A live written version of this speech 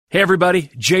Hey everybody,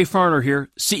 Jay Farner here,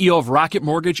 CEO of Rocket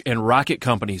Mortgage and Rocket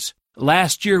Companies.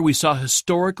 Last year we saw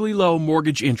historically low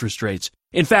mortgage interest rates.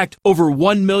 In fact, over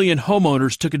 1 million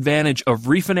homeowners took advantage of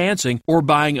refinancing or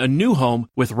buying a new home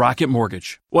with Rocket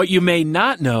Mortgage. What you may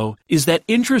not know is that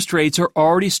interest rates are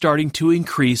already starting to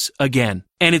increase again,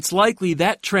 and it's likely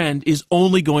that trend is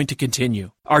only going to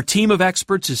continue. Our team of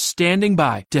experts is standing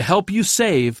by to help you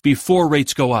save before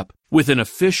rates go up. With an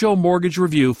official mortgage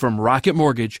review from Rocket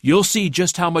Mortgage, you'll see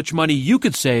just how much money you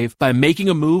could save by making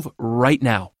a move right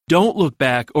now. Don't look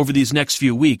back over these next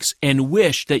few weeks and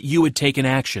wish that you had taken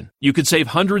action. You could save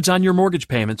hundreds on your mortgage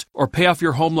payments or pay off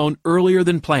your home loan earlier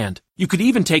than planned. You could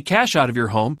even take cash out of your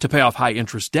home to pay off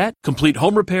high-interest debt, complete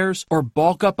home repairs, or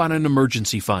bulk up on an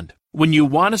emergency fund. When you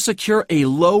want to secure a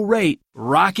low rate,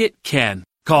 Rocket can.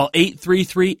 Call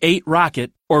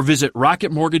 833-8ROCKET or visit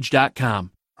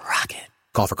rocketmortgage.com. Rocket.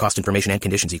 Call for cost information and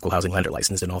conditions. Equal housing lender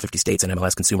licensed in all 50 states and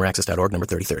MLSConsumerAccess.org number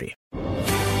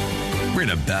 3030. We're in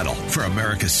a battle for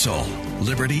America's soul.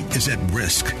 Liberty is at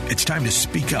risk. It's time to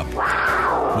speak up.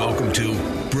 Welcome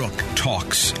to Brooke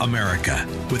Talks America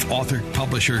with author,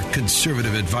 publisher,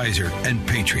 conservative advisor, and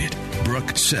patriot,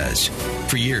 Brooke Says.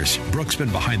 For years, Brooke's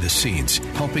been behind the scenes,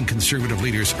 helping conservative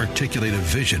leaders articulate a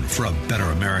vision for a better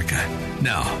America.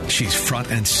 Now, she's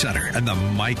front and center, and the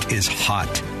mic is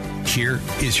hot. Here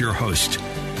is your host,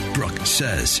 Brooke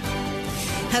Says.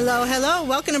 Hello, hello.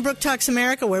 Welcome to Brooke Talks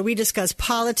America, where we discuss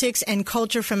politics and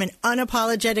culture from an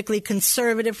unapologetically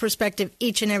conservative perspective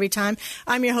each and every time.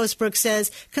 I'm your host, Brooke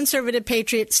Says, conservative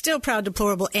patriot, still proud,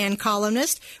 deplorable, and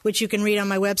columnist, which you can read on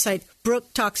my website,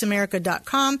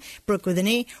 BrookeTalksAmerica.com, Brooke with an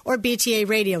E, or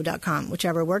BTARadio.com,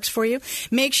 whichever works for you.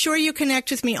 Make sure you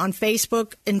connect with me on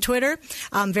Facebook and Twitter.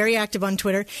 I'm very active on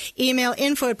Twitter. Email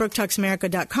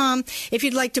info@BrookeTalksAmerica.com. If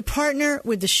you'd like to partner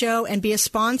with the show and be a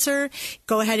sponsor,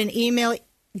 go ahead and email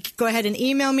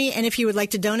me, and if you would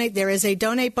like to donate, there is a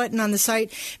donate button on the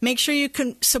site. Make sure you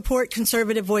can support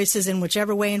conservative voices in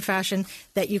whichever way and fashion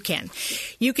that you can.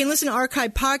 You can listen to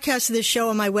archived podcasts of this show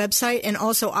on my website, and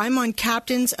also I'm on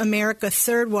Captain's America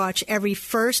Third Watch every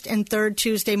first and third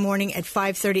Tuesday morning at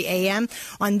 5:30 a.m.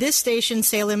 on this station,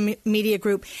 Salem Media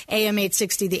Group, AM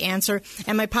 860 The Answer,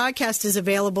 and my podcast is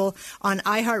available on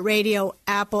iHeartRadio,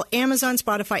 Apple, Amazon,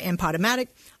 Spotify, and Podomatic.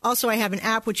 Also, I have an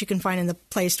app which you can find in the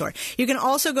Play Store. You can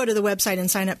also go to the website and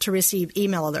sign up to receive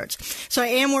email alerts. So I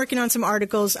am working on some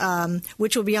articles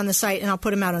which will be on the site, and I'll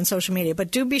put them out on social media. But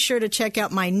do be sure to check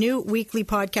out my new weekly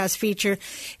podcast feature,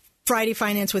 Friday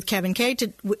Finance with Kevin Kay.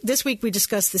 This week we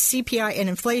discussed the CPI and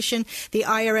inflation, the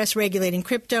IRS regulating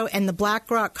crypto, and the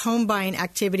BlackRock home buying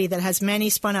activity that has many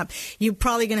spun up. You're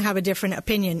probably going to have a different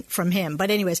opinion from him.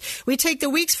 But anyways, we take the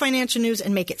week's financial news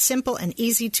and make it simple and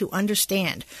easy to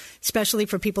understand, especially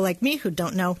for people like me who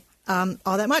don't know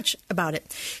all that much about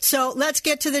it. So let's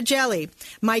get to the jelly.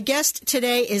 My guest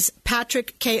today is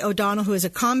Patrick K. O'Donnell, who is a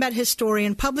combat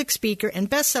historian, public speaker, and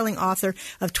best-selling author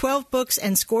of 12 books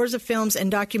and scores of films and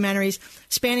documentaries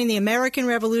spanning the American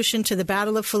Revolution to the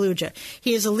Battle of Fallujah.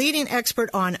 He is a leading expert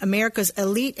on America's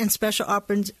elite and special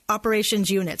operations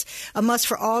units, a must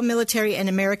for all military and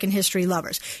American history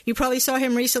lovers. You probably saw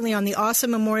him recently on the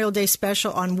awesome Memorial Day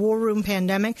special on War Room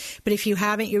Pandemic, but if you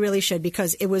haven't, you really should,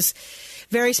 because it was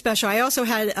very special. I also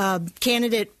had a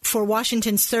candidate for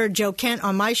Washington's 3rd, Joe Kent,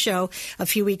 on my show a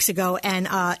few weeks ago, and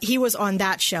he was on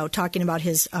that show talking about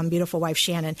his beautiful wife,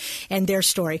 Shannon, and their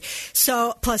story.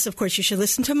 So, plus, of course, you should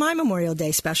listen to my Memorial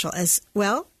Day special as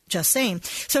well. Just saying.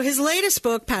 So his latest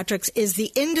book, Patrick's, is The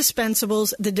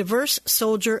Indispensables, the diverse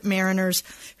soldier mariners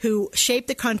who shaped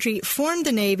the country, formed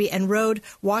the Navy, and rode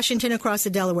Washington across the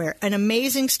Delaware. An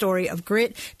amazing story of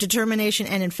grit, determination,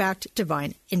 and, in fact,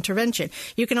 divine intervention.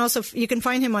 You can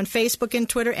find him on Facebook and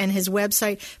Twitter, and his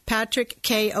website,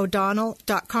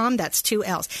 patrickkodonnell.com. That's 2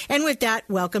 L's. And with that,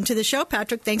 welcome to the show,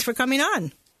 Patrick. Thanks for coming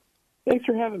on. Thanks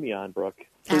for having me on, Brooke.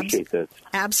 Appreciate this.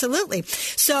 Absolutely.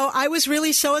 So I was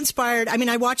really so inspired. I mean,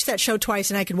 I watched that show twice,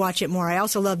 and I could watch it more. I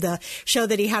also love the show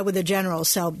that he had with the generals.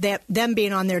 So them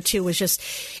being on there, too,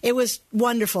 it was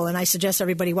wonderful, and I suggest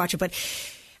everybody watch it. But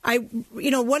I,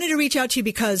 wanted to reach out to you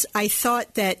because I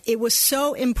thought that it was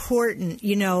so important,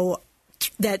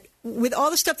 that with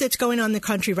all the stuff that's going on in the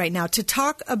country right now, to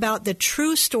talk about the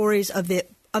true stories of the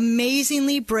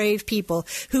amazingly brave people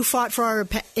who fought for our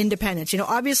independence.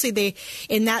 Obviously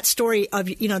in that story of,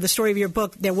 the story of your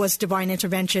book, there was divine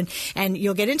intervention, and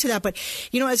you'll get into that. But,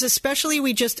 as especially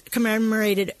we just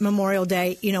commemorated Memorial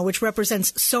Day, which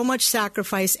represents so much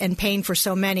sacrifice and pain for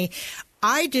so many.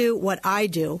 I do what I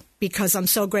do because I'm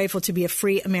so grateful to be a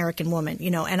free American woman,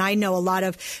 and I know a lot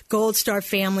of Gold Star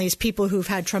families, people who've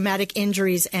had traumatic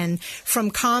injuries and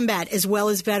from combat as well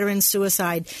as veteran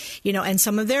suicide, and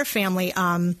some of their family.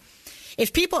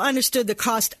 If people understood the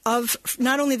cost of,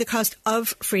 not only the cost of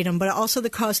freedom, but also the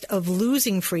cost of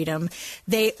losing freedom,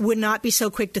 they would not be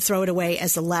so quick to throw it away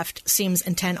as the left seems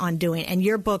intent on doing. And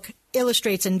your book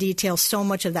illustrates in detail so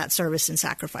much of that service and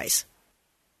sacrifice.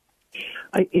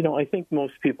 I think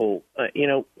most people,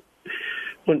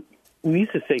 when we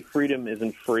used to say freedom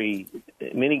isn't free,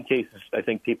 in many cases, I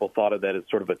think people thought of that as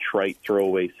sort of a trite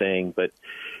throwaway saying. But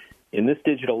in this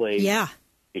digital age,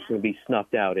 it can be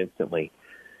snuffed out instantly.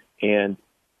 And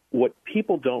what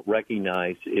people don't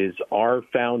recognize is our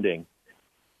founding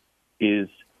is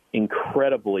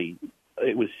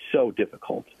it was so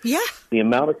difficult. Yeah. The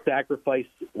amount of sacrifice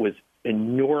was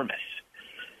enormous,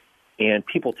 and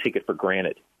people take it for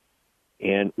granted.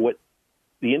 And what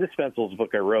the Indispensables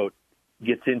book I wrote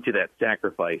gets into that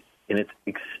sacrifice, and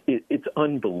it's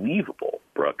unbelievable,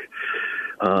 Brooke.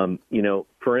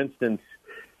 For instance,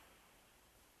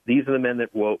 these are the men that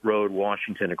rode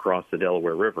Washington across the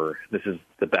Delaware River. This is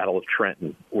the Battle of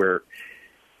Trenton, where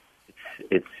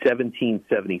it's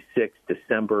 1776,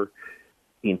 December.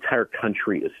 The entire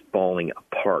country is falling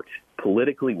apart.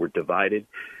 Politically, we're divided.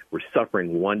 We're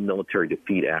suffering one military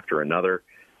defeat after another.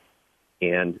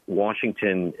 And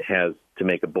Washington has to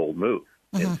make a bold move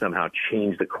and somehow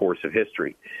change the course of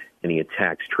history. And he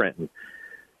attacks Trenton.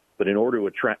 But in order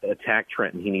to attack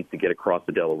Trenton, he needs to get across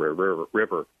the Delaware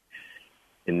River.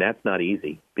 And that's not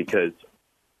easy because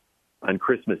on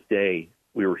Christmas Day,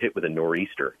 we were hit with a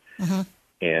nor'easter.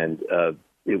 And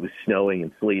it was snowing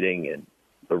and sleeting, and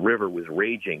the river was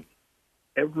raging.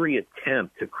 Every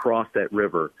attempt to cross that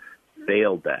river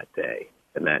failed that day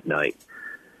and that night,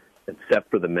 except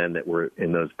for the men that were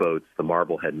in those boats, the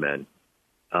Marblehead men.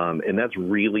 And that's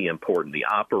really important. The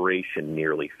operation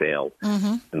nearly failed,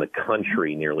 and the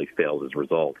country nearly failed as a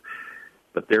result.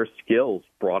 But their skills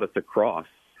brought us across.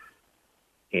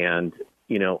 And,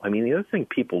 the other thing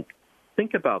people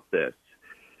think about this,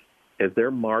 as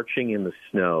they're marching in the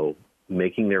snow,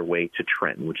 making their way to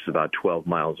Trenton, which is about 12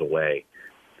 miles away,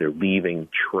 they're leaving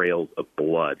trails of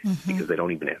blood because they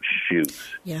don't even have shoes.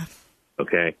 Yeah.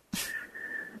 Okay?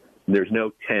 There's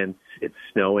no tents. It's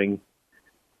snowing.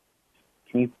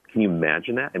 Can you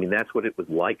imagine that? I mean, that's what it was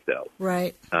like, though.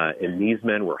 Right. And these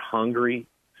men were hungry,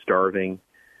 starving,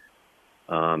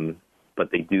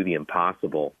 but they do the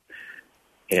impossible.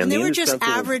 And they were just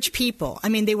average people. I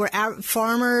mean, they were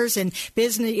farmers and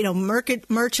business,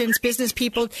 merchants, business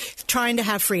people trying to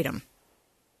have freedom.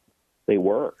 They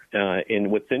were. And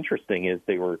what's interesting is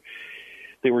they were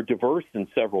diverse in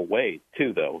several ways,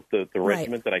 too, though. The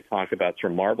regiment that I talk about is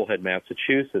from Marblehead,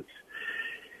 Massachusetts.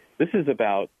 This is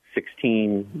about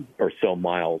 16 or so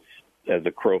miles as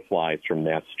a crow flies from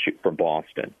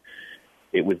Boston.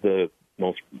 It was the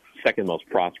second most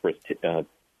prosperous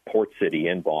port city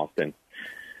in Boston.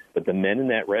 But the men in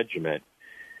that regiment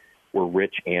were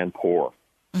rich and poor,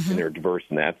 and they were diverse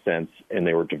in that sense, and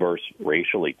they were diverse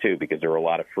racially, too, because there were a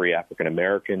lot of free African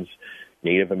Americans,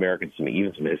 Native Americans,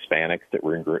 even some Hispanics that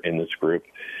were in this group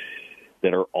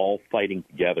that are all fighting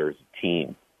together as a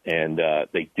team. And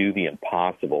they do the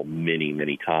impossible many,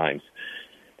 many times.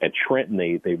 At Trenton,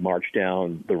 they march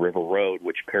down the River Road,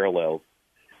 which parallels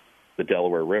the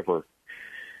Delaware River,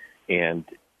 and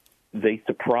they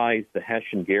surprised the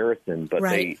Hessian garrison, but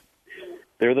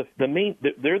they're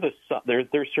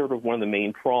sort of one of the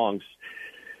main prongs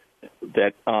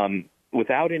that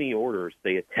without any orders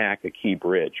they attack a key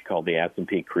bridge called the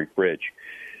Assunpink Creek Bridge,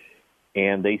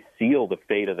 and they seal the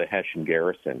fate of the Hessian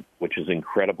garrison, which is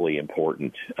incredibly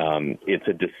important. It's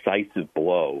a decisive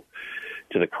blow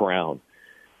to the crown,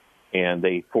 and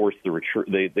they force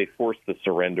they force the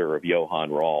surrender of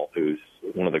Johann Rall, who's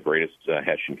one of the greatest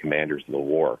Hessian commanders of the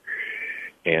war.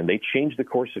 And they change the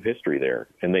course of history there.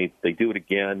 And they do it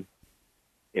again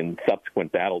in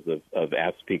subsequent battles of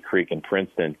Assunpink Creek and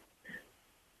Princeton.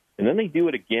 And then they do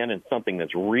it again in something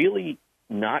that's really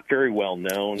not very well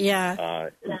known. Yeah.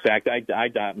 In fact,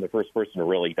 I'm the first person to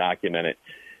really document it.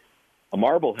 A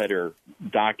Marbleheader,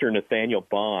 Dr. Nathaniel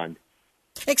Bond.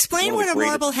 Explain what a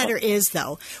Marbleheader is,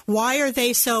 though. Why are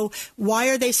they so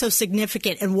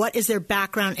significant, and what is their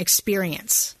background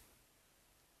experience?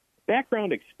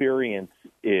 Background experience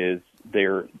is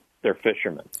they're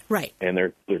fishermen, right?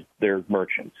 And they're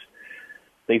merchants.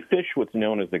 They fish what's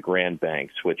known as the Grand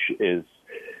Banks, which is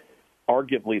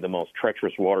arguably the most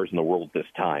treacherous waters in the world at this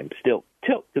time. Still,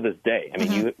 till to this day. I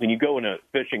mean, when you go in a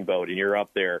fishing boat and you're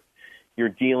up there, you're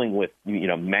dealing with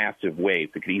massive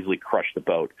waves that could easily crush the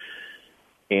boat.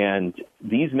 And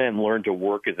these men learned to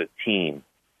work as a team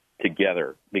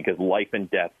together because life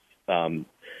and death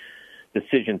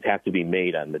decisions have to be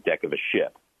made on the deck of a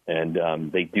ship. And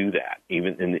they do that,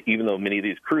 even though many of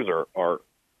these crews are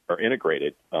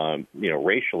integrated,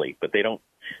 racially, but they don't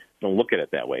look at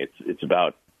it that way. It's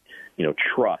about,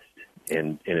 trust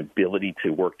and ability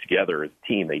to work together as a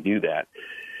team. They do that.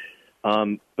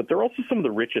 But they're also some of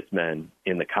the richest men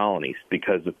in the colonies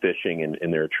because of fishing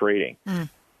and their trading. Mm.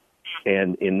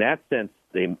 And in that sense,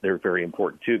 they're very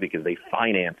important, too, because they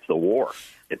finance the war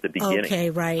at the beginning. Okay,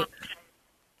 right.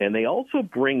 And they also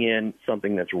bring in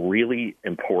something that's really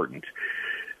important.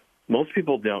 Most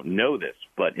people don't know this,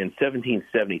 but in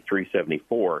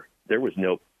 1773-74, there was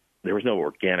no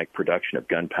organic production of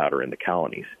gunpowder in the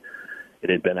colonies. It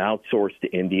had been outsourced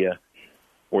to India,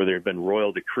 or there had been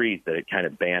royal decrees that had kind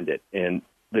of banned it. And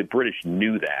the British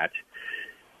knew that,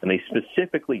 and they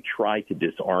specifically tried to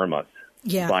disarm us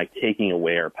by taking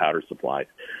away our powder supplies.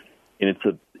 And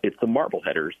it's the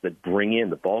Marbleheaders that bring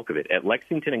in the bulk of it. At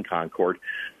Lexington and Concord,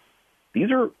 these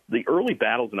are the early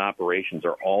battles and operations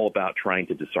are all about trying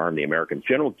to disarm the Americans.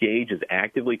 General Gage is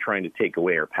actively trying to take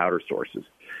away our powder sources.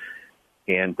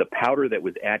 And the powder that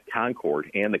was at Concord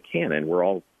and the cannon were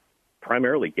all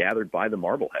primarily gathered by the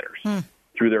Marbleheaders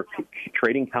through their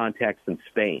trading contacts in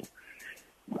Spain.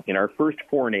 And our first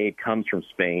foreign aid comes from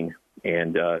Spain,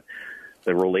 and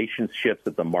the relationships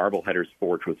that the Marbleheaders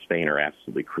forged with Spain are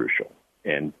absolutely crucial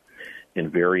and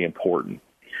very important.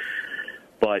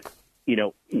 But,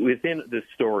 within this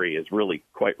story is really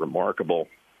quite remarkable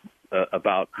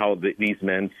about how these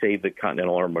men saved the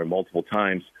Continental Army multiple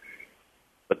times.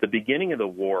 But the beginning of the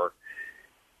war,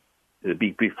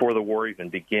 before the war even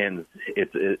begins, it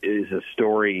is a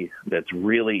story that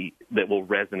will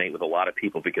resonate with a lot of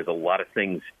people because a lot of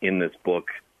things in this book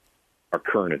are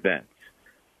current events.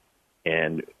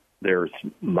 And there's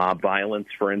mob violence,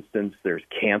 for instance. There's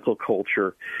cancel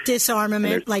culture.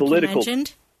 Disarmament, like you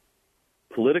mentioned.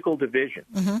 Political division.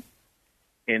 Mm-hmm.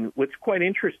 And what's quite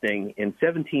interesting, in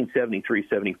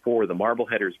 1773-74, the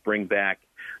Marbleheaders bring back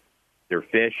their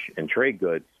fish and trade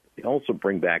goods. They also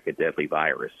bring back a deadly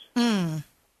virus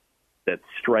that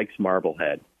strikes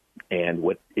Marblehead. And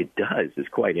what it does is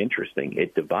quite interesting.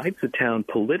 It divides the town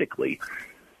politically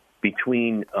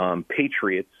between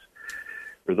patriots,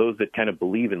 or those that kind of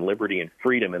believe in liberty and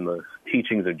freedom and the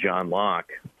teachings of John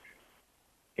Locke,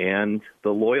 and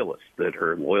the loyalists that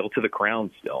are loyal to the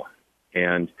crown still.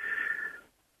 And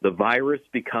the virus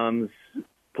becomes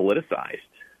politicized.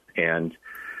 And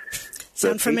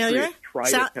sound familiar?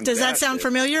 Does that sound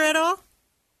familiar at all?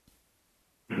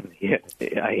 Yeah,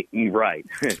 you're right.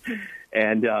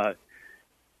 And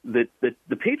the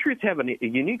Patriots have a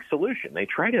unique solution. They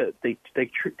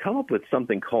come up with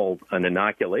something called an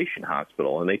inoculation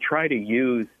hospital, and they try to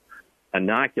use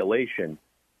inoculation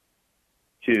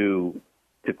to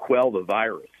quell the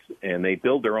virus. And they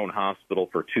build their own hospital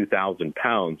for 2,000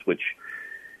 pounds, which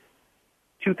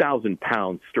 2,000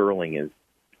 pounds sterling is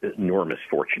enormous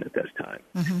fortune at this time.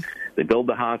 Mm-hmm. They build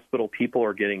the hospital. People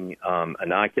are getting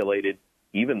inoculated.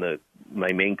 Even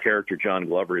my main character, John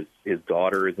Glover, his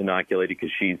daughter is inoculated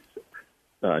because she's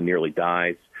nearly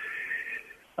dies.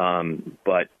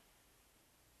 But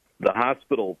the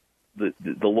hospital, the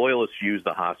loyalists use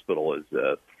the hospital as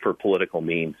for political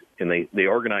means, and they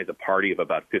organize a party of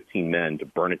about 15 men to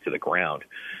burn it to the ground,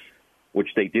 which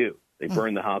they do. They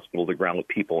burn the hospital to the ground with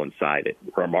people inside it.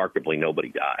 Remarkably, nobody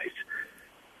dies.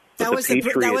 That was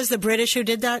the British who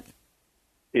did that?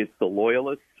 It's the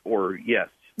loyalists, or yes.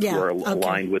 Yeah, who are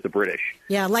aligned with the British.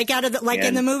 Yeah,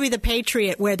 in the movie The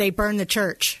Patriot, where they burn the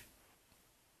church.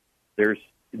 This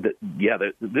is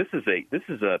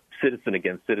a citizen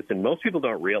against citizen. Most people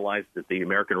don't realize that the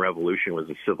American Revolution was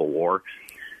a civil war.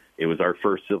 It was our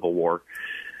first civil war,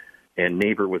 and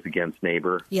neighbor was against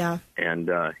neighbor. Yeah,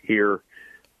 and here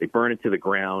they burn it to the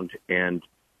ground, and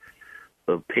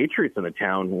the patriots in the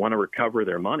town want to recover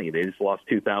their money. They just lost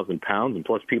 2,000 pounds, and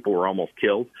plus people were almost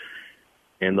killed.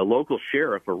 And the local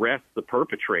sheriff arrests the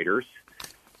perpetrators.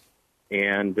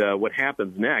 And what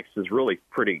happens next is really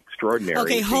pretty extraordinary.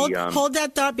 Okay, hold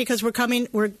that thought, because we're coming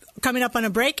up on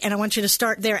a break, and I want you to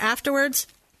start there afterwards.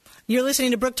 You're listening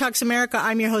to Brooke Talks America.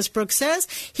 I'm your host, Brooke Says,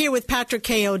 here with Patrick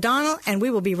K. O'Donnell, and we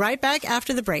will be right back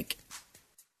after the break.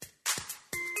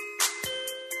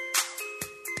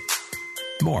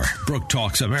 More Brooke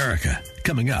Talks America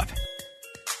coming up.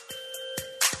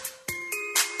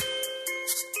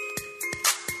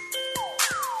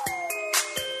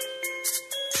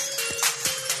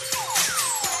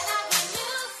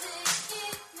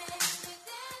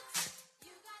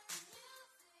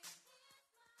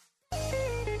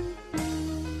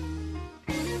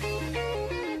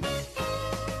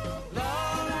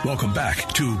 Welcome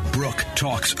back to Brooke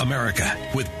Talks America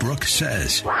with Brooke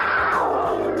Says.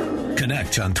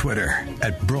 Connect on Twitter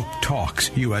at Brooke Talks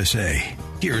USA.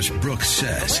 Here's Brooke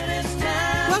Says.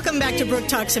 Welcome back to Brooke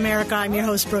Talks America. I'm your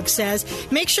host, Brooke Says.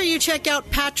 Make sure you check out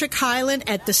Patrick Hyland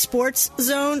at the Sports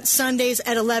Zone Sundays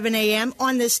at 11 a.m.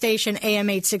 on this station, AM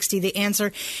 860, The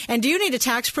Answer. And do you need a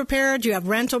tax preparer? Do you have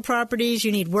rental properties?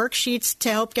 You need worksheets to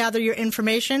help gather your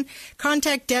information?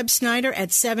 Contact Deb Snyder at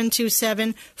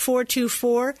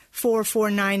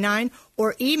 727-424-4499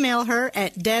 or email her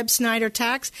at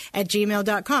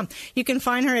debsnydertax@gmail.com. You can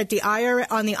find her at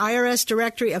on the IRS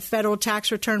Directory of Federal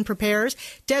Tax Return Preparers.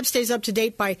 Deb stays up to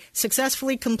date by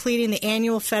successfully completing the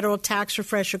annual federal tax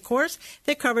refresher course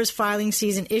that covers filing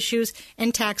season issues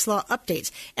and tax law updates.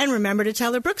 And remember to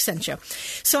tell her Brooke sent you.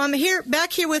 So I'm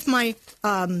back here with my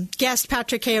guest,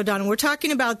 Patrick K. O'Donnell. We're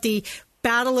talking about the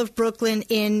Battle of Brooklyn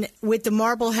with the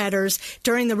Marbleheaders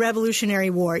during the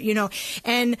Revolutionary War,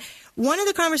 and one of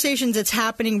the conversations that's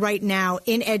happening right now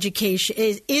in education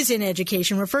is in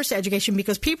education, refers to education,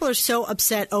 because people are so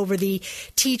upset over the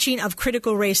teaching of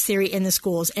critical race theory in the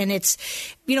schools. And it's,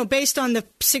 based on the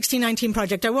 1619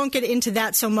 Project. I won't get into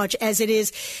that so much as it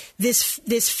is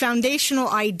this foundational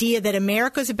idea that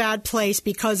America's a bad place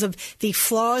because of the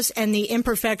flaws and the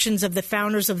imperfections of the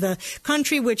founders of the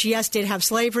country, which, yes, did have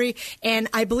slavery. And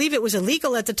I believe it was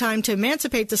illegal at the time to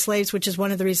emancipate the slaves, which is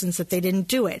one of the reasons that they didn't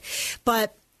do it.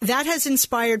 But that has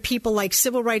inspired people like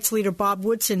civil rights leader Bob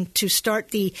Woodson to start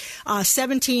the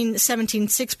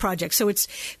 1776 Project. So it's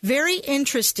very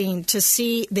interesting to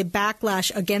see the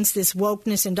backlash against this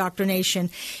wokeness indoctrination.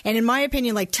 And in my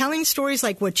opinion, like telling stories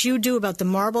like what you do about the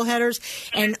Marbleheaders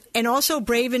and also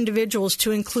brave individuals to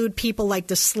include people like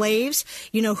the slaves,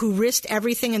 who risked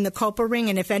everything in the Culper Ring.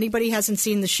 And if anybody hasn't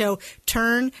seen the show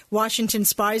Turn, Washington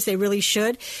Spies, they really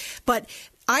should. But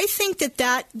I think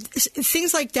that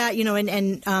things like that,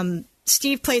 and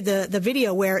Steve played the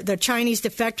video where the Chinese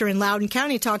defector in Loudoun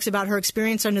County talks about her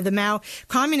experience under the Mao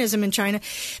communism in China.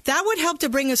 That would help to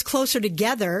bring us closer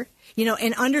together,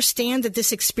 and understand that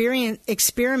this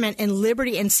experiment in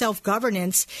liberty and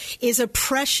self-governance is a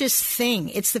precious thing.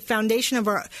 It's the foundation of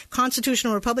our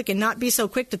constitutional republic, and not be so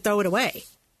quick to throw it away.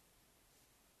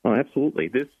 Oh,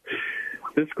 absolutely.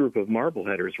 This group of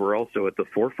Marbleheaders were also at the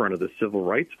forefront of the civil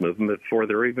rights movement before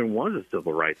there even was a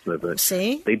civil rights movement.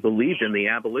 See? They believed in the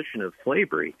abolition of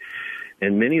slavery.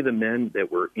 And many of the men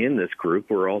that were in this group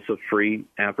were also free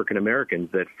African Americans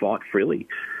that fought freely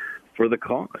for the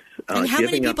cause. And how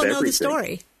many people know the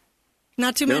story?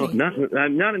 Not too many. No,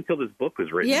 not until this book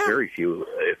was written. Yeah. Very few,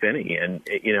 if any. And,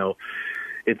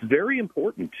 it's very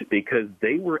important because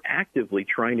they were actively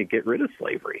trying to get rid of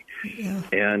slavery. Yeah.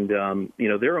 And,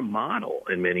 they're a model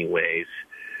in many ways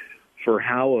for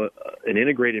how an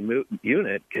integrated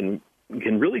unit can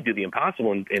really do the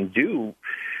impossible and do,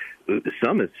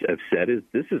 some have said,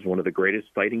 this is one of the greatest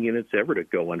fighting units ever to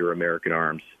go under American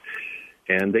arms.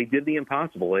 And they did the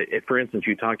impossible. For instance,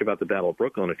 you talked about the Battle of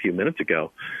Brooklyn a few minutes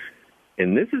ago.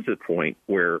 And this is a point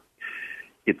where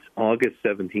it's August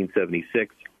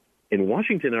 1776. And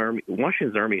Washington's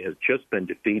army has just been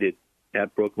defeated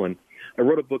at Brooklyn. I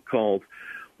wrote a book called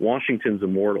Washington's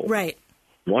Immortal. Right.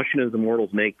 Washington's Immortals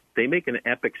make an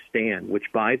epic stand,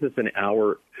 which buys us an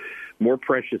hour more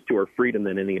precious to our freedom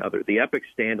than any other. The epic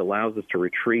stand allows us to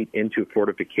retreat into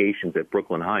fortifications at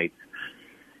Brooklyn Heights.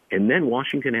 And then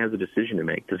Washington has a decision to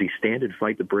make. Does he stand and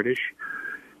fight the British,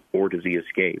 or does he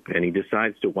escape? And he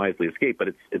decides to wisely escape, but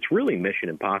it's really mission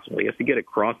impossible. He has to get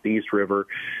across the East River,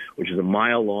 which is a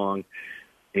mile long,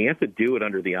 and he has to do it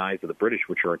under the eyes of the British,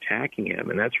 which are attacking him.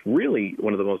 And that's really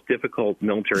one of the most difficult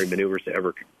military maneuvers to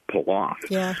ever pull off.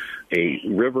 Yeah. A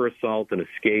river assault, an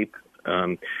escape.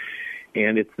 And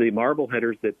it's the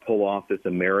Marbleheaders that pull off this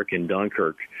American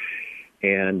Dunkirk.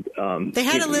 And they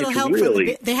had a little help.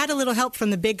 Really, they had a little help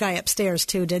from the big guy upstairs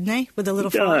too, didn't they? With a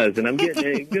little. It does, and I'm going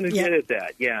to get at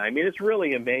that. Yeah, I mean, it's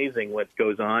really amazing what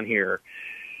goes on here,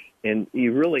 and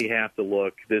you really have to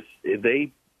look. The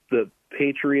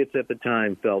Patriots at the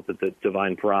time felt that the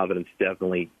divine providence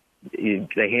definitely, the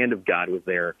hand of God was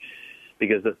there,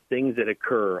 because the things that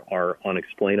occur are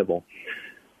unexplainable.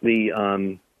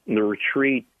 The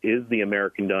retreat is the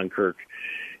American Dunkirk,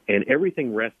 and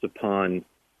everything rests upon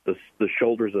the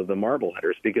shoulders of the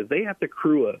Marbleheaders, because they have to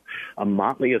crew a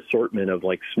motley assortment of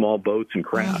like small boats and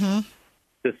craft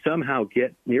to somehow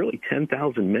get nearly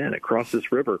 10,000 men across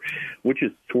this river, which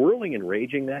is swirling and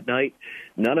raging that night.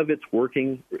 None of it's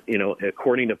working,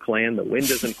 according to plan. The wind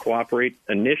doesn't cooperate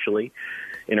initially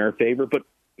in our favor, but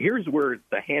here's where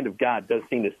the hand of God does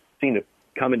seem to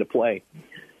come into play.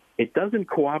 It doesn't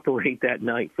cooperate that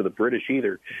night for the British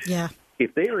either. Yeah.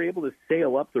 If they are able to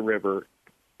sail up the river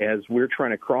as we're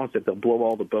trying to cross it, they'll blow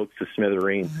all the boats to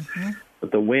smithereens. Mm-hmm.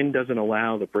 But the wind doesn't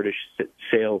allow the British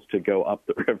sails to go up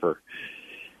the river.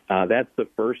 That's the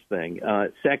first thing.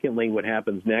 Secondly, what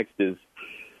happens next is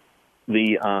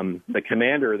the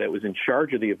commander that was in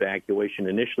charge of the evacuation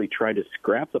initially tried to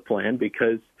scrap the plan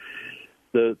because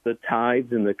the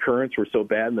tides and the currents were so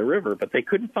bad in the river, but they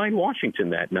couldn't find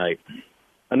Washington that night.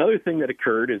 Another thing that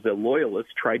occurred is that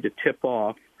loyalists tried to tip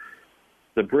off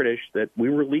the British that we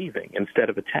were leaving instead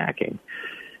of attacking.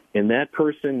 And that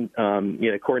person,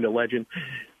 according to legend,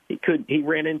 he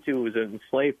ran into, it was an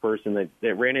enslaved person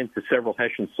that ran into several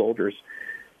Hessian soldiers,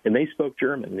 and they spoke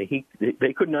German.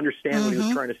 They couldn't understand what he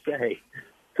was trying to say,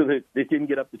 so that it didn't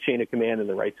get up the chain of command in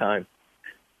the right time.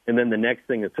 And then the next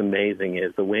thing that's amazing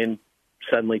is the wind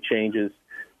suddenly changes.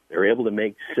 They're able to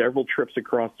make several trips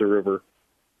across the river,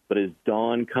 but as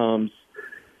dawn comes,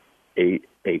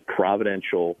 a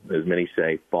providential, as many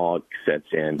say, fog sets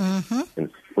in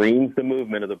and screens the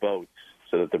movement of the boats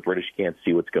so that the British can't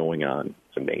see what's going on.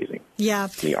 It's amazing. Yeah.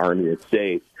 The army is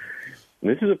safe. And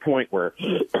this is a point where,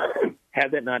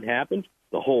 had that not happened,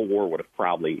 the whole war would have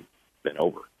probably been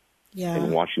over. Yeah.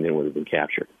 And Washington would have been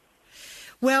captured.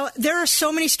 Well, there are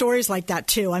so many stories like that,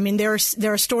 too. I mean, there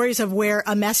are stories of where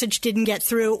a message didn't get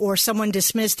through or someone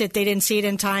dismissed it. They didn't see it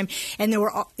in time. And there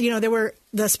were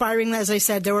the aspiring, as I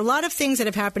said, there were a lot of things that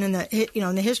have happened in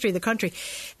the history of the country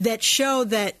that show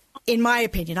that, in my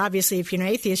opinion, obviously, if you're an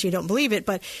atheist, you don't believe it,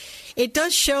 but it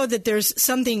does show that there's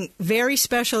something very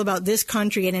special about this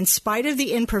country. And in spite of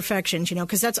the imperfections,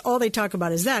 because that's all they talk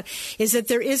about is that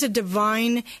there is a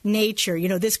divine nature.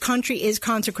 This country is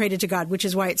consecrated to God, which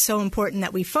is why it's so important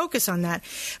that we focus on that.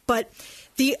 But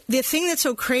the thing that's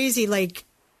so crazy,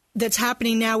 that's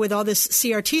happening now with all this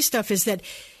CRT stuff is that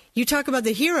you talk about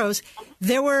the heroes.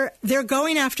 They're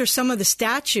going after some of the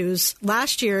statues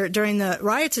last year during the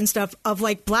riots and stuff of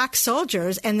black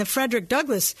soldiers and the Frederick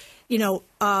Douglass,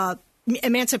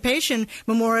 Emancipation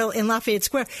Memorial in Lafayette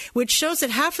Square, which shows that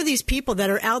half of these people that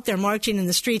are out there marching in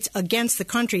the streets against the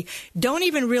country don't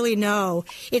even really know.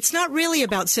 It's not really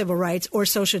about civil rights or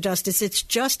social justice. It's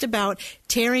just about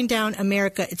tearing down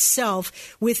America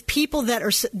itself with people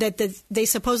that they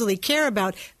supposedly care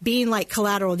about being like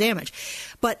collateral damage.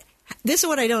 But this is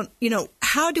what I don't,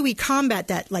 how do we combat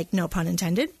that, no pun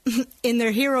intended, in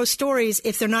their hero stories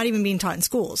if they're not even being taught in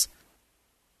schools?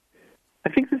 I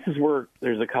think this is where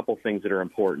there's a couple things that are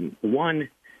important. One,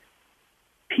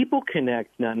 people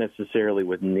connect not necessarily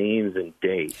with names and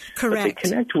dates. Correct. But they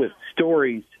connect with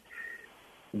stories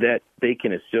that they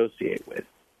can associate with.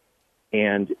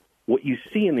 And what you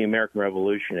see in the American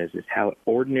Revolution is how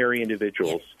ordinary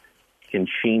individuals can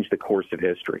change the course of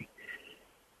history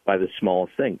by the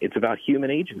smallest thing. It's about human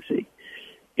agency.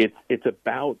 It's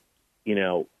about,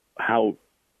 how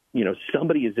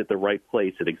somebody is at the right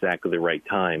place at exactly the right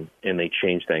time, and they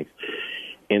change things.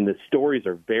 And the stories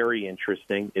are very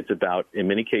interesting. It's about, in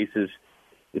many cases,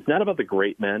 it's not about the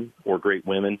great men or great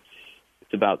women.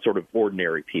 It's about sort of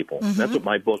ordinary people. Mm-hmm. That's what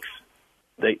my books,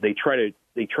 they try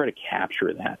to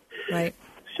capture that. Right.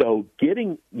 So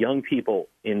getting young people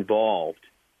involved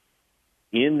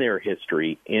in their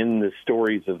history, in the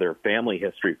stories of their family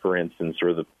history, for instance,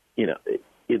 or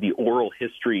the oral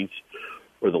histories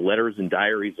or the letters and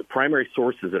diaries, the primary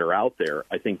sources that are out there,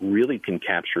 I think really can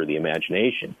capture the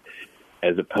imagination,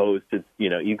 as opposed to,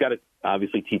 you've got to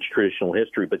obviously teach traditional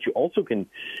history, but you also can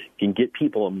get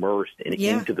people immersed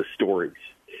into the stories.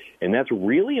 And that's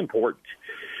really important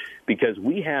because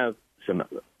we have some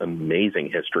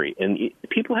amazing history, and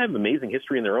people have amazing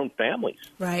history in their own families.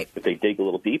 Right. If they dig a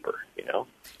little deeper,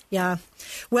 Yeah.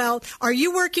 Well, are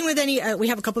you working with any, we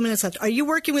have a couple minutes left, are you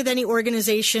working with any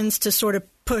organizations to sort of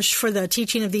push for the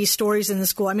teaching of these stories in the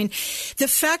school? I mean, the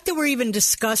fact that we're even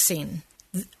discussing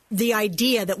the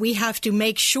idea that we have to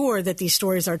make sure that these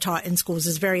stories are taught in schools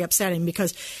is very upsetting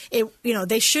because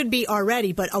they should be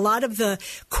already, but a lot of the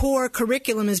core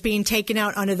curriculum is being taken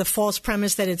out under the false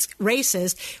premise that it's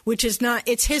racist, which is not.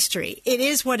 It's history. It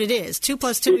is what it is. 2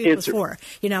 + 2 = 4.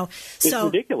 It's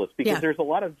ridiculous because there's a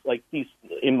lot of these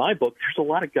in my book. There's a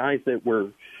lot of guys that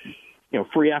were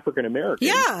free African Americans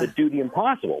that do the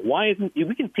impossible. Why isn't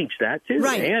we can teach that too,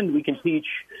 right? And we can teach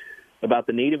about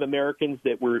the Native Americans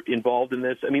that were involved in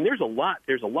this. I mean, there's a lot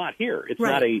here. It's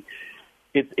not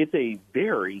it's a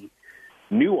very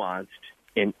nuanced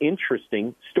and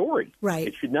interesting story. Right.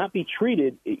 It should not be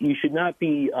treated. You should not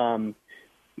be.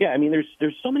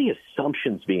 There's so many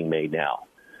assumptions being made now.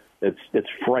 That's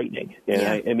frightening.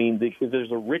 And I mean, because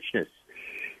there's a richness.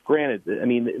 Granted, I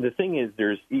mean, the thing is,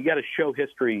 you got to show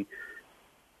history.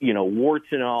 Warts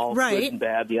and all, right. good and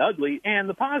bad, the ugly and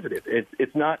the positive.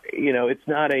 It's not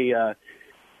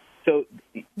So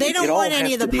they don't want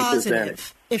any of the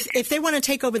positive. If they want to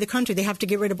take over the country, they have to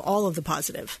get rid of all of the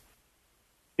positive.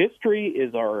 History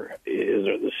is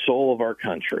the soul of our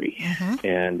country,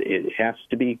 and it has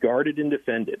to be guarded and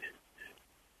defended.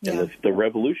 Yeah. And the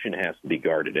revolution has to be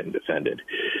guarded and defended.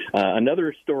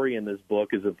 Another story in this book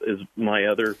is my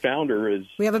other founder is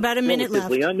we have about a minute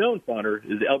left. The unknown founder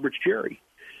is Elbridge Gerry,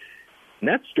 and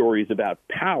that story is about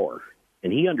power,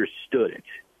 and he understood it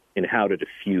and how to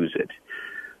diffuse it,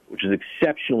 which is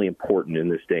exceptionally important in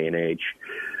this day and age,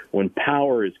 when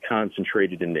power is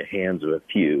concentrated in the hands of a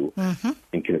few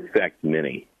and can affect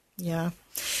many. Yeah.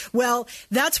 Well,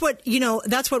 that's what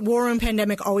War Room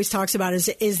Pandemic always talks about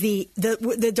is the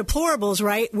deplorables,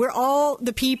 right? We're all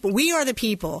the people. We are the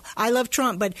people. I love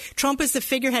Trump, but Trump is the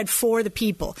figurehead for the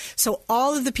people. So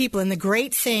all of the people, and the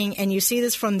great thing, and you see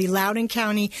this from the Loudoun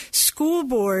County School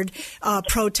Board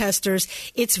protesters,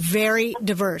 it's very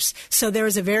diverse. So there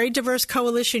is a very diverse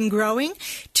coalition growing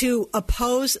to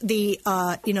oppose the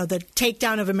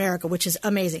takedown of America, which is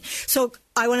amazing. So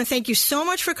I want to thank you so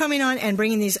much for coming on and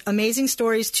bringing these amazing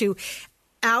stories to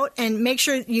out, and make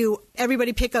sure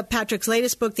everybody pick up Patrick's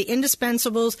latest book, The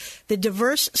Indispensables, the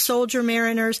diverse soldier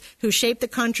mariners who shaped the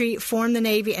country, formed the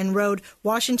Navy, and rode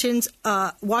Washington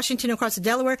across the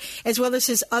Delaware, as well as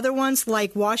his other ones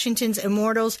like Washington's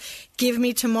Immortals, Give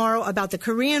Me Tomorrow, about the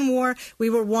Korean War. We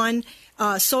were one.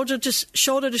 Shoulder to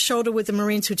shoulder with the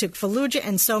Marines who took Fallujah,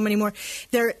 and so many more.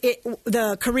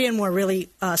 The Korean War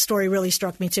story really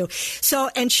struck me too. So,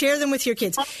 and share them with your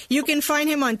kids. You can find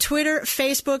him on Twitter,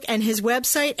 Facebook, and his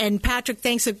website. And Patrick,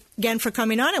 thanks again for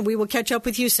coming on, and we will catch up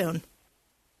with you soon.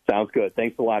 Sounds good.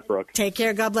 Thanks a lot, Brooke. Take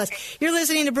care. God bless. You're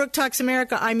listening to Brooke Talks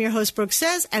America. I'm your host, Brooke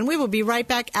Says, and we will be right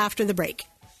back after the break.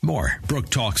 More Brooke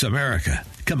Talks America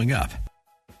coming up.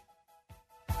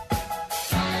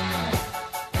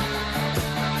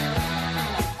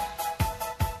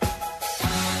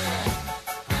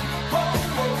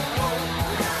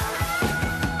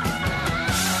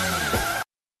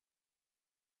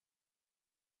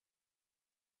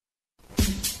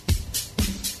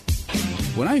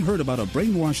 When I heard about a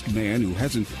brainwashed man who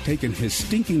hasn't taken his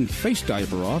stinking face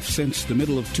diaper off since the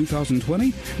middle of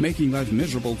 2020, making life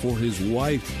miserable for his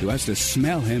wife who has to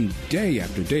smell him day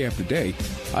after day after day,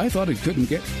 I thought it couldn't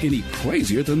get any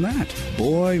crazier than that.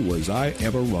 Boy, was I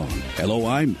ever wrong. Hello,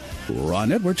 I'm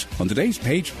Ron Edwards on today's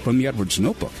page from the Edwards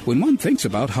Notebook. When one thinks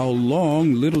about how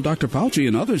long little Dr. Fauci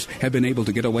and others have been able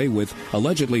to get away with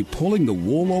allegedly pulling the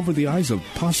wool over the eyes of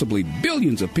possibly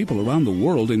billions of people around the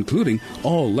world, including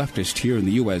all leftists here in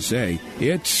the USA,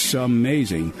 it's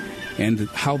amazing. And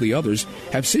how the others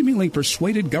have seemingly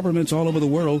persuaded governments all over the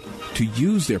world to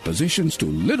use their positions to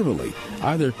literally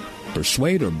either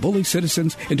persuade or bully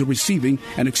citizens into receiving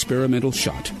an experimental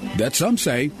shot that some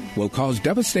say will cause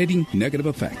devastating negative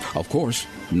effect. Of course,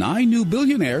 9 new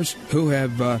billionaires who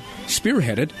have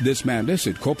spearheaded this madness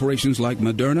at corporations like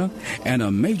Moderna and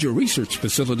a major research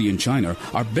facility in China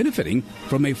are benefiting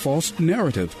from a false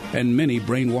narrative, and many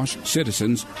brainwashed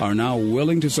citizens are now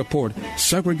willing to support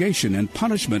segregation and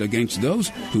punishment against those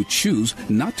who choose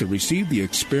not to receive the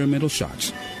experimental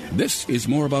shots. This is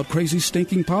more about crazy,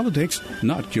 stinking politics,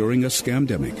 not curing a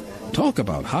scamdemic. Talk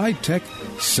about high-tech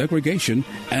segregation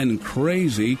and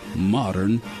crazy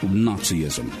modern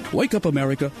Nazism. Wake up,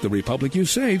 America. The republic you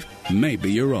save may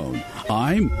be your own.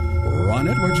 I'm Ron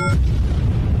Edwards.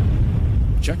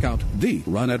 Check out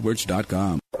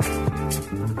theronedwards.com.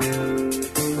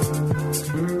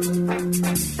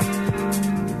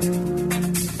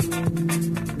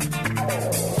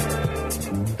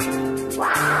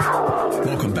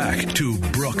 Welcome back to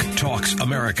Brooke Talks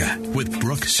America with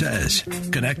Brooke Says.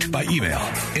 Connect by email,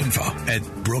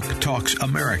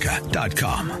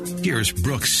 info@BrookeTalksAmerica.com. Here's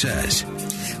Brooke Says.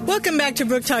 Welcome back to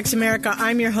Brooke Talks America.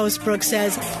 I'm your host, Brooke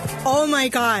Says. Oh my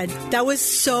God, that was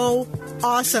so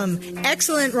awesome.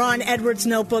 Excellent Ron Edwards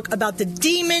notebook about the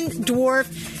demon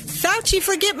dwarf Fauci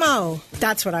for Gitmo.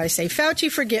 That's what I say,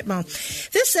 Fauci for Gitmo.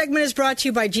 This segment is brought to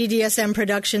you by GDSM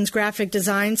Productions Graphic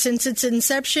Design. Since its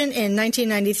inception in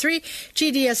 1993,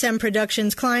 GDSM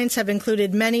Productions clients have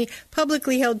included many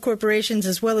publicly held corporations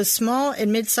as well as small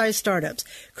and mid-sized startups.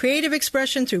 Creative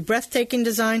expression through breathtaking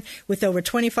design with over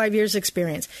 25 years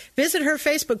experience. Visit her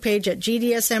Facebook page at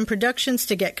GDSM Productions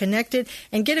to get connected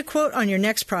and get a quote on your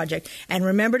next project. And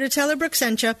remember to tell her Brooke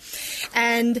sent you.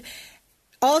 And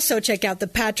also, check out the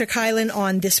Patrick Hyland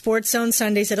on the Sports Zone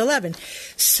Sundays at 11.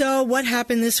 So, what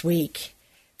happened this week?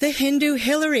 the Hindu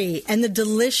Hillary and the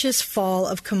delicious fall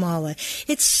of Kamala.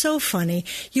 It's so funny.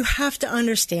 You have to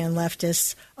understand,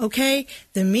 leftists, okay?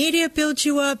 The media builds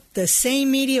you up. The same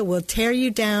media will tear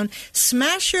you down,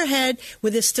 smash your head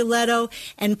with a stiletto,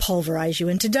 and pulverize you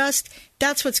into dust.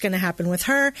 That's what's going to happen with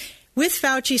her. With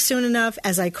Fauci soon enough,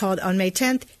 as I called on May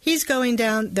 10th, he's going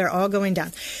down. They're all going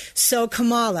down. So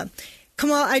Kamala,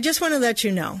 I just want to let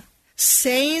you know,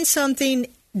 saying something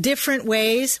different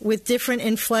ways with different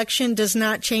inflection does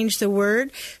not change the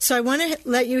word. So I want to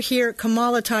let you hear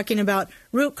Kamala talking about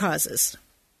root causes.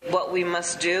 What we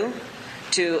must do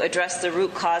to address the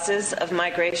root causes of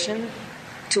migration,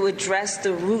 to address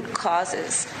the root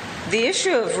causes. The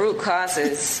issue of root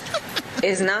causes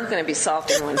is not going to be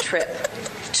solved in one trip.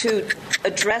 To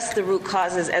address the root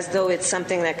causes as though it's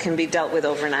something that can be dealt with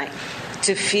overnight.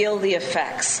 To feel the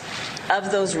effects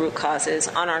of those root causes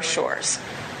on our shores.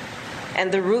 And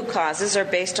the root causes are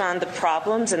based on the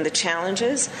problems and the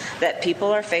challenges that people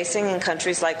are facing in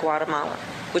countries like Guatemala,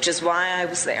 which is why I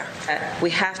was there. We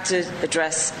have to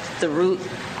address the root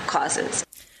causes.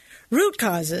 Root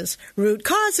causes,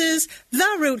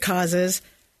 the root causes.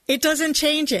 It doesn't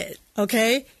change it,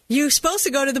 okay? You're supposed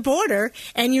to go to the border,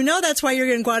 and you know that's why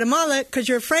you're in Guatemala, because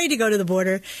you're afraid to go to the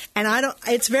border. And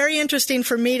it's very interesting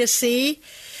for me to see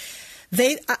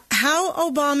how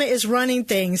Obama is running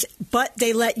things, but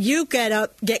they let you get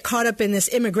caught up in this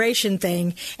immigration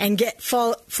thing and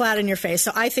fall flat on your face.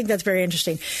 So I think that's very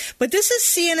interesting. But this is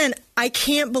CNN. I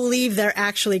can't believe they're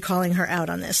actually calling her out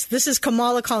on this. This is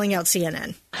Kamala calling out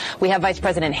CNN. We have Vice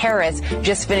President Harris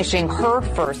just finishing her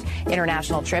first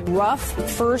international trip. Rough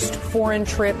first foreign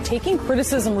trip, taking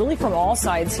criticism really from all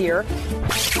sides here.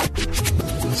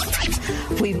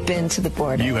 We've been to the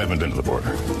border. You haven't been to the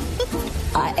border.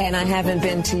 And I haven't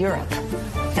been to Europe.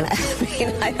 And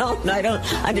I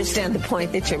don't understand the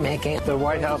point that you're making. The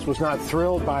White House was not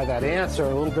thrilled by that answer,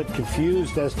 a little bit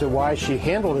confused as to why she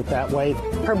handled it that way.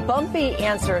 Her bumpy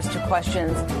answers to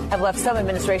questions have left some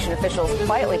administration officials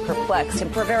quietly perplexed,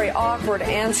 and for a very awkward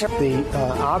answer. The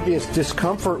obvious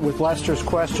discomfort with Lester's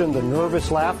question, the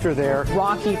nervous laughter there.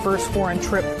 Rocky first foreign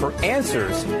trip. For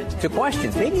answers to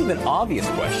questions, maybe even obvious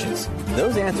questions,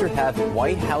 those answers have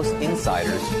White House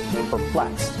insiders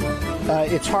perplexed.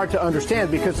 It's hard to understand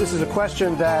because this is a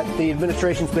question that the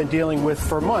administration's been dealing with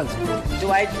for months.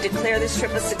 Do I declare this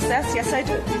trip a success? Yes, I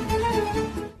do.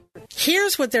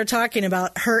 Here's what they're talking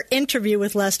about, her interview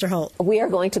with Lester Holt. We are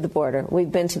going to the border.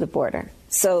 We've been to the border.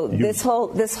 So this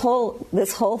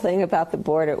whole thing about the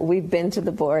border, we've been to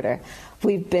the border.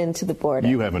 We've been to the border.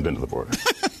 You haven't been to the border.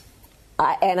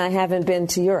 And I haven't been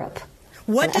to Europe.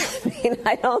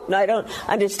 I don't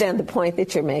understand the point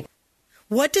that you're making.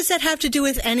 What does that have to do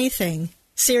with anything?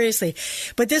 Seriously.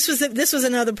 But this was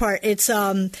another part. It's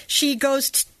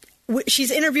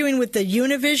she's interviewing with the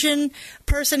Univision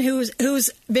person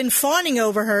who's been fawning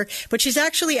over her, but she's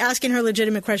actually asking her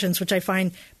legitimate questions, which I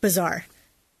find bizarre.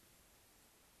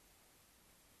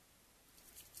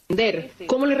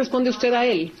 ¿Cómo le responde usted a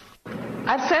él?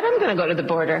 I've said I'm going to go to the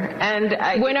border.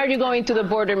 And when are you going to the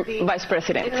border, Vice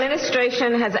President? The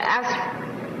administration has asked.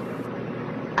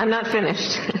 I'm not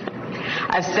finished.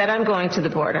 I've said I'm going to the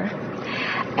border.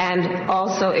 And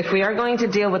also, if we are going to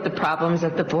deal with the problems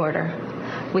at the border,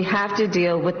 we have to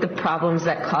deal with the problems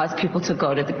that cause people to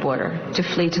go to the border, to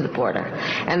flee to the border.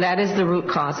 And that is the root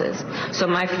causes. So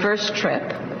my first trip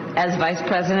as Vice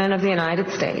President of the United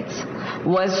States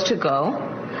was to go,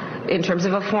 in terms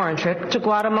of a foreign trip, to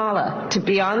Guatemala, to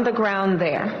be on the ground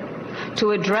there,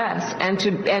 to address and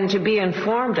to be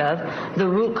informed of the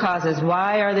root causes.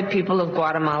 Why are the people of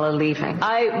Guatemala leaving?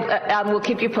 I will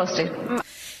keep you posted.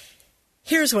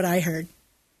 Here's what I heard.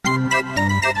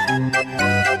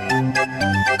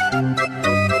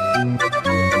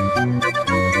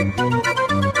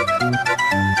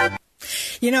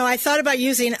 You know, I thought about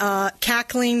using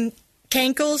cackling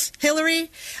cankles, Hillary,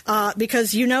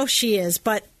 because you know she is,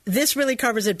 but this really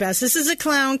covers it best. This is a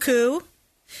clown coup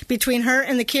between her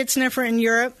and the kid sniffer in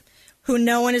Europe, who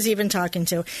no one is even talking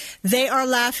to. They are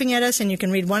laughing at us, and you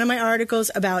can read one of my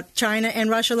articles about China and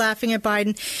Russia laughing at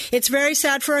Biden. It's very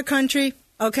sad for our country,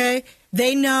 okay?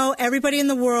 They know everybody in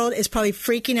the world is probably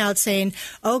freaking out saying,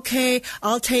 okay,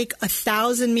 I'll take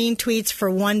 1,000 mean tweets for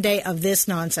one day of this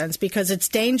nonsense because it's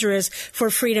dangerous for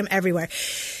freedom everywhere.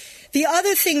 The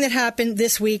other thing that happened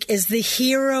this week is the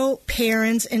hero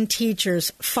parents and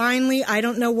teachers. Finally, I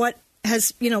don't know what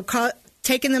has,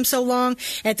 taken them so long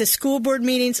at the school board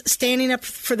meetings, standing up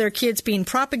for their kids being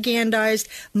propagandized,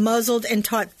 muzzled, and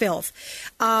taught filth.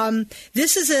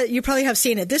 You probably have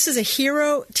seen it. This is a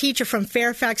hero teacher from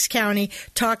Fairfax County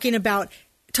talking against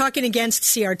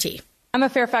CRT. I'm a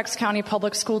Fairfax County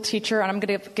public school teacher, and I'm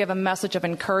going to give a message of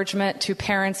encouragement to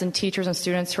parents and teachers and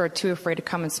students who are too afraid to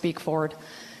come and speak forward.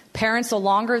 Parents, the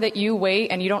longer that you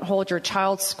wait and you don't hold your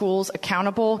child's schools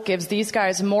accountable gives these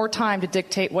guys more time to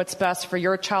dictate what's best for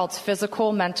your child's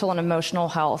physical, mental, and emotional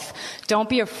health. Don't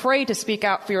be afraid to speak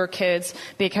out for your kids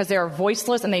because they are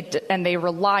voiceless and they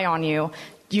rely on you.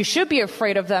 You should be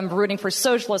afraid of them rooting for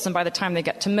socialism by the time they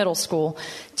get to middle school.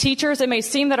 Teachers, it may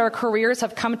seem that our careers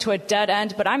have come to a dead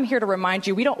end, but I'm here to remind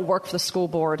you we don't work for the school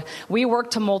board. We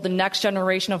work to mold the next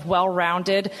generation of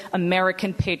well-rounded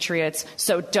American patriots.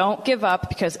 So don't give up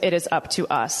because it is up to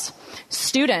us.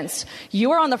 Students,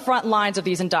 you are on the front lines of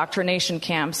these indoctrination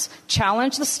camps.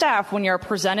 Challenge the staff when you are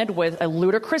presented with a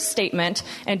ludicrous statement,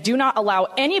 and do not allow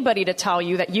anybody to tell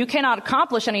you that you cannot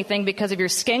accomplish anything because of your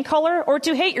skin color or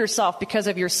to hate yourself because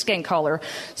of your skin color.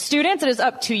 Students, it is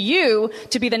up to you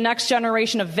to be the next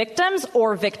generation of victims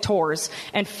or victors.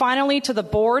 And finally, to the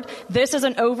board, this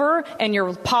isn't over, and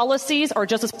your policies are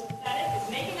just as pathetic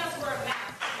as making us wear a mask.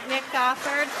 Nick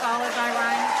Gofford, followed by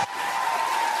Ryan.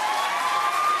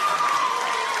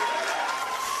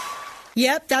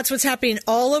 Yep, that's what's happening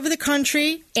all over the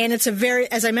country, and it's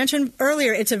as I mentioned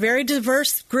earlier, it's a very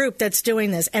diverse group that's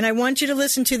doing this. And I want you to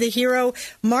listen to the hero,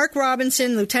 Mark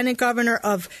Robinson, Lieutenant Governor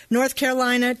of North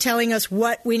Carolina, telling us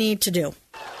what we need to do.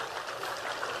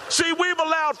 See, we've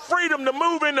allowed freedom to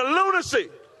move into lunacy.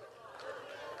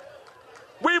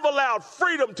 We've allowed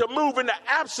freedom to move into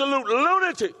absolute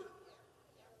lunacy.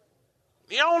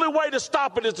 The only way to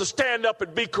stop it is to stand up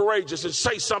and be courageous and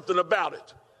say something about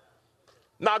it.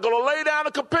 Not going to lay down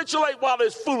and capitulate while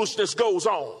this foolishness goes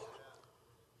on.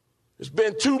 It's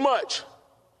been too much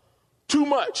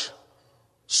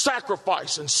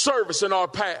sacrifice and service in our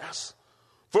past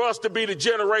for us to be the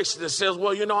generation that says,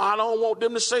 well, you know, I don't want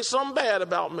them to say something bad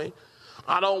about me.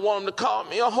 I don't want them to call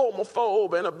me a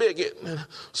homophobe and a bigot.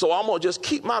 So I'm going to just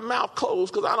keep my mouth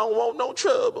closed because I don't want no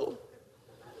trouble.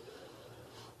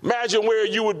 Imagine where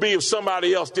you would be if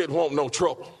somebody else didn't want no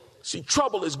trouble. See,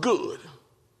 trouble is good.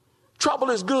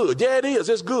 Trouble is good. Yeah, it is.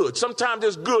 It's good. Sometimes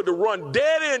it's good to run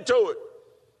dead into it.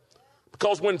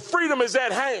 Because when freedom is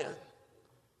at hand,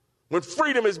 when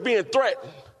freedom is being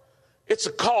threatened, it's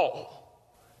a call.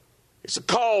 It's a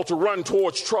call to run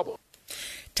towards trouble.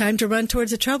 Time to run towards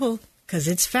the trouble because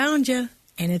it's found you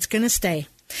and it's going to stay.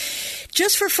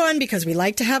 Just for fun, because we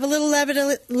like to have a little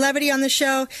levity on the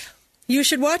show, you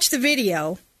should watch the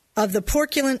video of the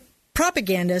porculent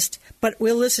propagandist, but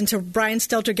we'll listen to Brian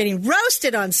Stelter getting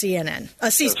roasted on CNN,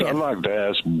 C-SPAN. I'd like to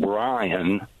ask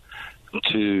Brian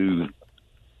to,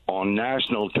 on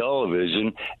national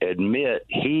television, admit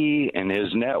he and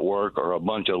his network are a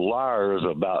bunch of liars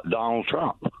about Donald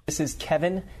Trump. This is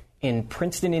Kevin in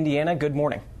Princeton, Indiana. Good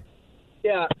morning.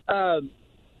 Yeah, Mr.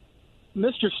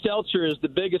 Stelter is the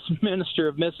biggest minister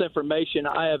of misinformation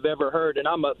I have ever heard, and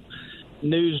I'm a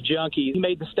news junkie. He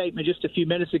made the statement just a few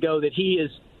minutes ago that he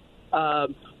is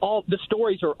all the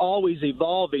stories are always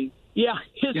evolving. Yeah,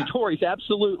 his stories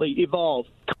absolutely evolve.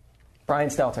 Brian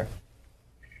Stelter.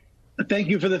 Thank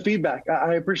you for the feedback.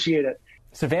 I appreciate it.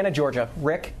 Savannah, Georgia.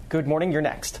 Rick, good morning. You're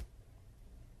next.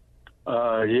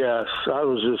 Yes, I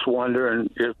was just wondering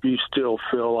if you still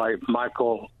feel like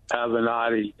Michael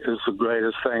Avenatti is the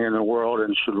greatest thing in the world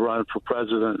and should run for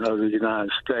president of the United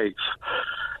States.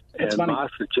 That's and funny.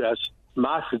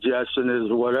 my suggestion is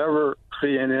whatever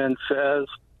CNN says,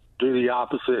 do the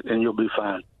opposite and you'll be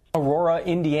fine. Aurora,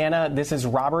 Indiana. This is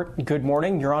Robert. Good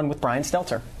morning. You're on with Brian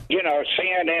Stelter. You know,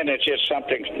 CNN is just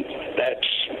something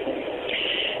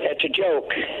it's a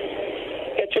joke.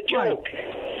 It's a joke.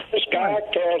 This guy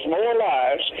tells more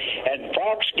lies, and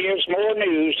Fox gives more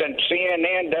news than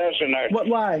CNN does in their... What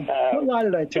lie? What lie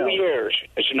did I tell? 2 years.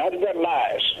 It's nothing but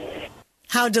lies.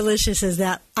 How delicious is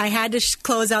that? I had to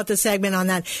close out the segment on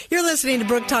that. You're listening to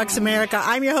Brooke Talks America.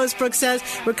 I'm your host, Brooke Says.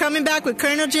 We're coming back with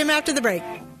Colonel Jim after the break.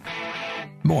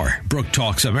 More Brooke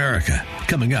Talks America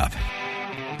coming up.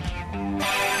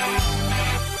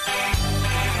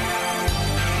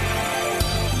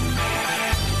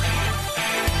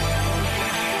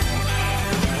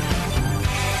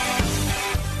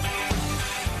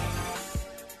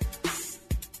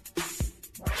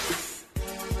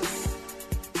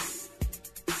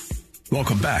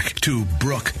 Welcome back to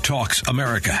Brooke Talks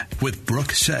America with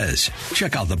Brooke Says.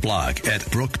 Check out the blog at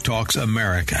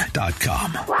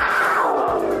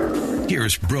BrookeTalksAmerica.com.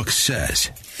 Here's Brooke Says.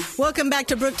 Welcome back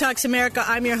to Brooke Talks America.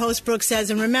 I'm your host, Brooke Says.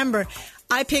 And remember,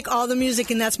 I pick all the music,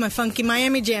 and that's my funky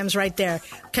Miami jams right there.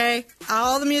 Okay?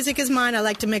 All the music is mine. I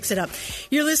like to mix it up.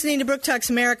 You're listening to Brooke Talks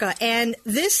America, and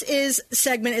this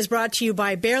segment is brought to you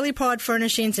by Barely Pawed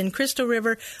Furnishings in Crystal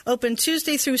River, open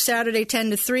Tuesday through Saturday, 10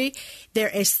 to 3.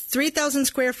 They're a 3,000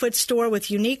 square foot store with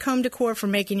unique home decor for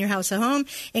making your house a home,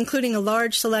 including a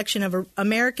large selection of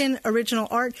American original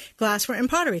art, glassware, and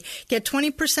pottery. Get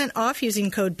 20% off using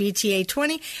code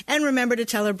BTA20, and remember to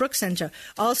tell her Brooke sent you.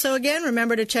 Also, again,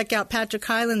 remember to check out Patrick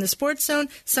Hyland, the Sports Zone,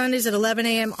 Sundays at 11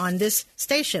 a.m. on this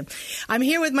station. I'm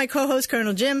here with my co-host,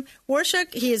 Colonel Jim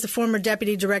Warshuk. He is the former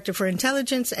Deputy Director for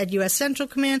Intelligence at U.S. Central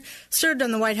Command, served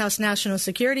on the White House National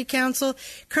Security Council,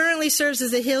 currently serves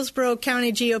as the Hillsborough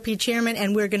County GOP Chairman,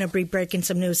 and we're going to be breaking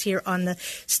some news here on the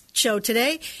show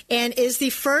today, and is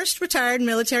the first retired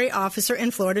military officer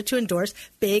in Florida to endorse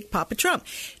Big Papa Trump.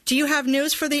 Do you have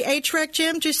news for the HREC,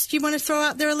 Jim? Just you want to throw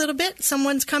out there a little bit?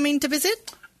 Someone's coming to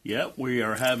visit? Yep, we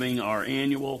are having our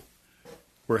annual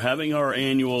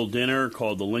dinner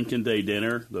called the Lincoln Day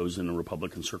Dinner. Those in the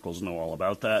Republican circles know all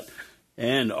about that.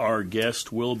 And our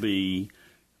guest will be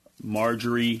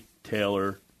Marjorie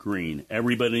Taylor Greene.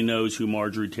 Everybody knows who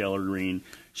Marjorie Taylor Greene.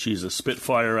 She's a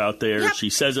spitfire out there. Yep. She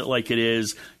says it like it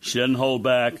is. She doesn't hold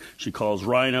back. She calls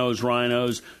rhinos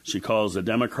rhinos. She calls the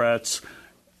Democrats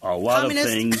a lot of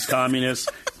things, communists.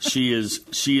 She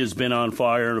has been on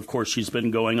fire, and of course she's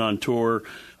been going on tour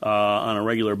on a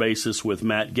regular basis with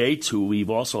Matt Gaetz, who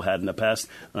we've also had in the past.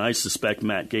 And I suspect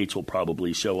Matt Gaetz will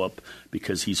probably show up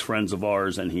because he's friends of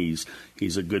ours and he's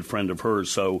a good friend of hers.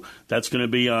 So that's going to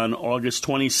be on August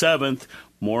 27th.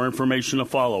 More information to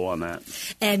follow on that.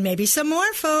 And maybe some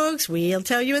more, folks. We'll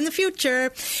tell you in the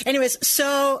future. Anyways,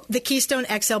 so the Keystone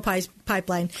XL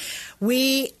pipeline.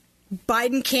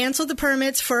 Biden canceled the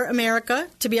permits for America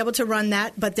to be able to run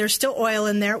that, but there's still oil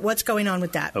in there. What's going on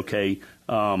with that? Okay.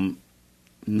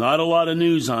 Not a lot of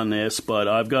news on this, but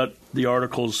I've got the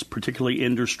articles, particularly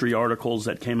industry articles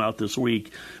that came out this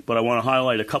week. But I want to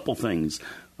highlight a couple things.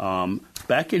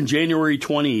 Back in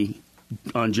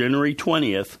on January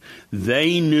 20th,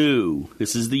 they knew,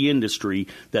 this is the industry,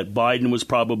 that Biden was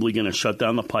probably going to shut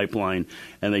down the pipeline.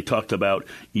 And they talked about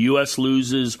U.S.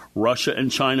 loses, Russia and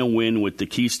China win with the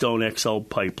Keystone XL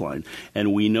pipeline.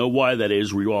 And we know why that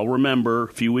is. We all remember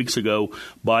a few weeks ago,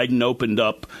 Biden opened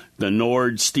up the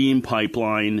Nord Stream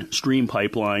pipeline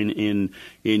in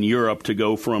Europe to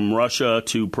go from Russia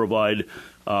to provide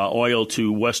oil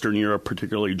to Western Europe,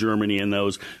 particularly Germany, and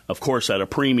those, of course, at a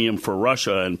premium for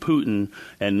Russia and Putin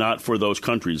and not for those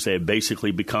countries. They have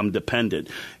basically become dependent.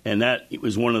 And that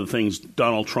was one of the things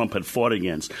Donald Trump had fought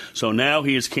against. So now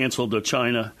he has canceled the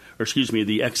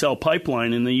the XL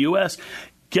pipeline in the U.S.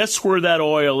 Guess where that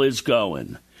oil is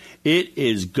going? It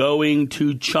is going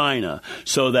to China.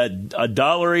 So that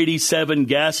 $1.87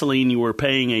 gasoline you were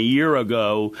paying a year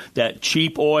ago, that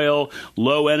cheap oil,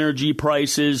 low energy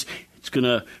prices, it's going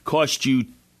to cost you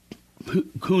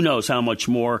who knows how much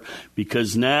more,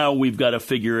 because now we've got to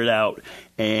figure it out.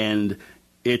 And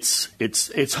it's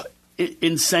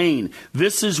insane.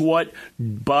 This is what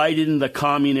Biden, the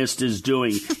communist, is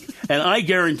doing. And I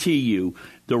guarantee you,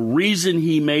 the reason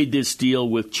he made this deal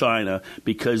with China,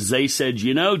 because they said,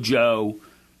 Joe,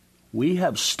 we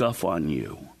have stuff on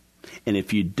you. And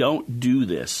if you don't do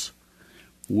this,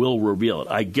 we'll reveal it.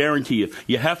 I guarantee you.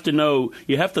 You have to know,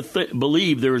 you have to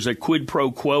believe there is a quid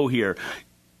pro quo here.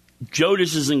 Joe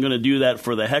just isn't going to do that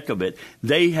for the heck of it.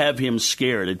 They have him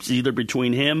scared. It's either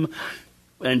between him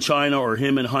and China or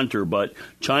him and Hunter. But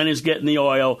China's getting the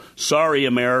oil. Sorry,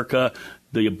 America.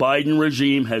 The Biden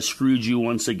regime has screwed you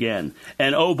once again.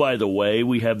 And, oh, by the way,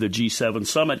 we have the G7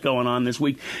 summit going on this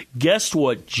week. Guess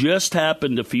what just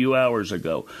happened a few hours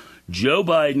ago? Joe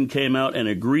Biden came out and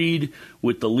agreed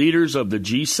with the leaders of the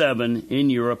G7 in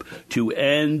Europe to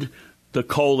end the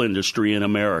coal industry in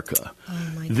America.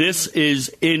 This is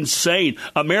insane.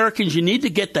 Americans, you need to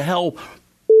get the hell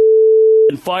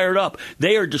and fired up.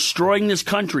 They are destroying this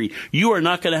country. You are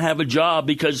not going to have a job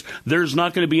because there's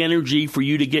not going to be energy for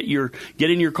you to get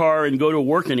in your car and go to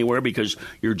work anywhere, because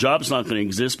your job's not going to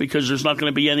exist because there's not going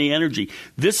to be any energy.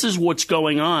 This is what's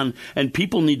going on, and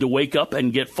people need to wake up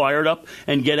and get fired up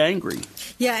and get angry.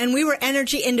 Yeah, and we were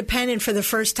energy independent for the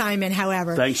first time, and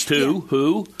however. Thanks to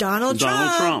who? Donald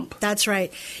Trump. That's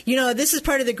right. This is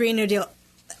part of the Green New Deal.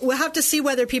 We'll have to see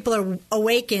whether people are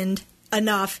awakened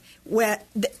enough. Where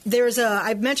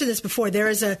I've mentioned this before, there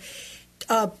is a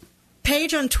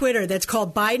page on Twitter that's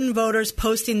called Biden Voters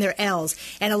Posting Their L's.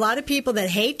 And a lot of people that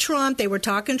hate Trump, they were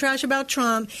talking trash about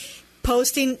Trump,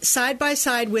 posting side by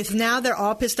side with now they're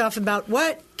all pissed off about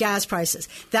what? Gas prices.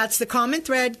 That's the common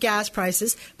thread, gas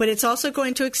prices, but it's also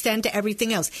going to extend to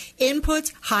everything else.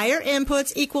 Higher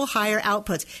inputs equal higher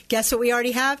outputs. Guess what we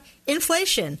already have?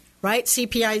 Inflation, right?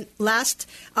 CPI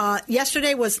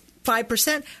yesterday was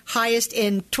 5%, highest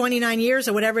in 29 years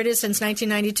or whatever it is since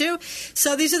 1992.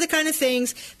 So these are the kind of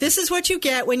things, this is what you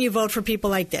get when you vote for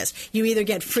people like this. You either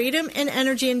get freedom and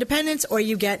energy independence or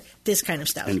you get this kind of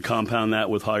stuff. And compound that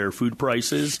with higher food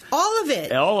prices. All of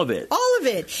it. All of it. All of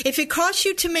it. If it costs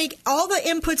you to make all the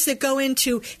inputs that go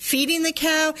into feeding the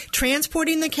cow,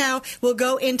 transporting the cow, will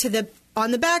go into on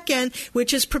the back end,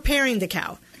 which is preparing the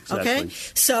cow. Exactly. Okay?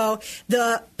 So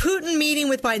the Putin meeting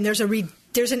with Biden,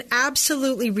 there's an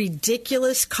absolutely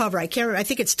ridiculous cover. I can't remember. I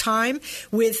think it's Time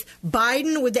with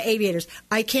Biden with the aviators.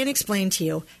 I can't explain to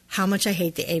you how much I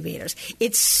hate the aviators.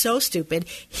 It's so stupid.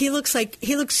 He looks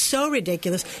so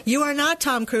ridiculous. You are not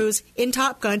Tom Cruise in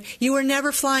Top Gun. You were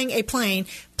never flying a plane.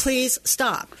 Please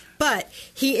stop. But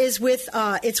he is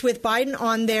it's with Biden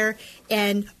on there,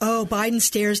 and Biden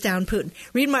stares down Putin.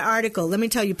 Read my article. Let me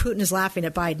tell you, Putin is laughing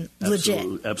at Biden.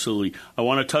 Legit. Absolutely. I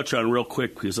want to touch on real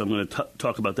quick because I'm going to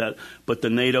talk about that. But the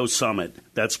NATO summit,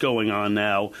 that's going on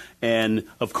now. And,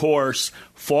 of course,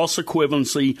 false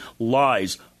equivalency,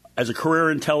 lies. As a career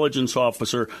intelligence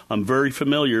officer, I'm very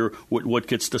familiar with what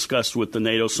gets discussed with the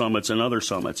NATO summits and other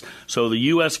summits. So the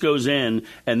U.S. goes in,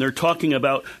 and they're talking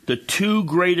about the two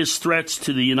greatest threats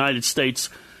to the United States: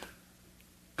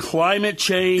 climate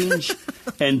change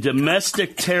and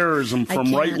domestic terrorism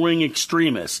from right-wing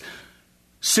extremists.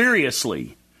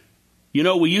 Seriously. You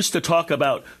know, we used to talk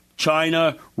about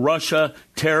China, Russia,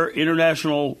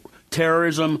 international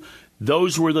terrorism.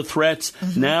 Those were the threats.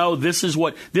 Mm-hmm. Now this is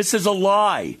a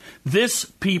lie. This,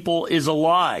 people, is a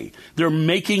lie. They're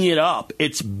making it up.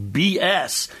 It's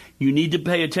BS. You need to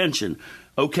pay attention.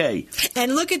 Okay.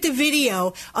 And look at the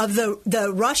video of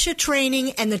the Russia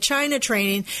training and the China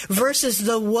training versus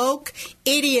the woke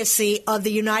idiocy of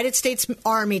the United States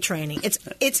Army training.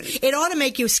 It ought to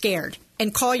make you scared.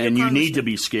 And call your you need to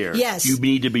be scared. Yes. You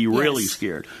need to be really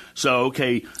scared. So,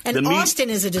 okay. And Austin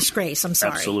is a disgrace. I'm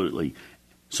sorry. Absolutely.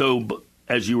 So,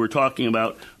 as you were talking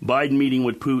about, Biden meeting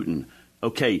with Putin.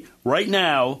 Okay, right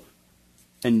now,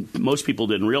 and most people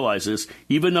didn't realize this,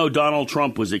 even though Donald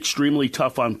Trump was extremely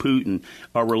tough on Putin,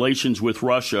 our relations with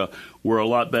Russia were a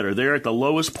lot better. They're at the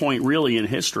lowest point, really, in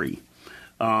history.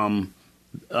 He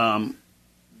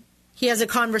has a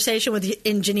conversation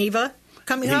in Geneva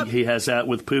coming up? He has that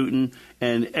with Putin,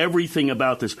 and everything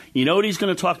about this. You know what he's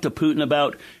going to talk to Putin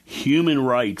about? Human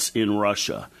rights in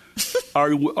Russia.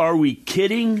 Are we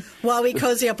kidding? While we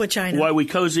cozy up with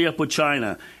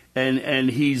China. And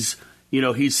he's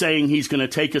saying he's going to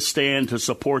take a stand to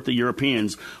support the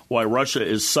Europeans while Russia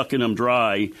is sucking them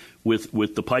dry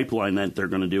with the pipeline that they're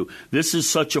going to do. This is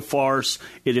such a farce.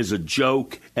 It is a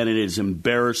joke, and it is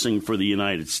embarrassing for the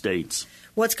United States.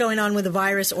 What's going on with the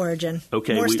virus origin?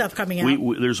 Okay, more stuff coming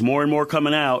out. There's more and more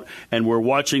coming out, and we're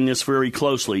watching this very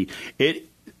closely.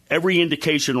 Every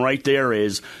indication right there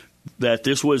is that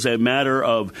this was a matter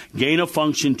of gain of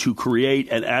function to create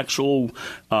an actual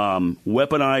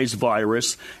weaponized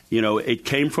virus. You know, it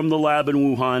came from the lab in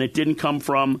Wuhan. It didn't come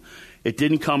from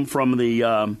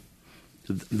the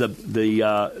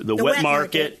wet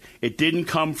market. It didn't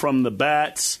come from the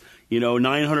bats.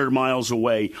 900 miles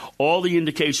away. All the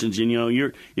indications,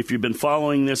 and if you've been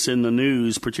following this in the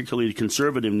news, particularly the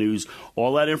conservative news,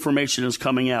 all that information is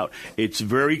coming out. It's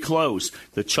very close.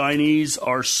 The Chinese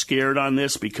are scared on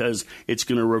this because it's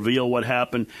going to reveal what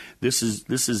happened. This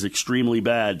is extremely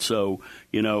bad. So,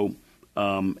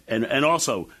 and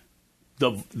also,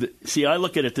 see, I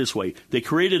look at it this way. They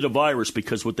created a virus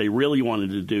because what they really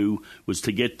wanted to do was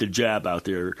to get the jab out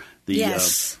there.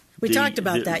 Yes, we talked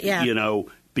about that, yeah.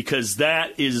 Because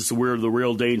that is where the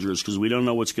real danger is, because we don't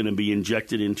know what's going to be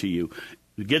injected into you.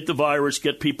 Get the virus,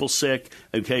 get people sick,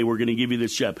 okay, we're going to give you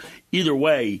this jab. Either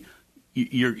way,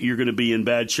 you're going to be in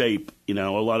bad shape. A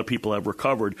lot of people have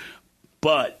recovered.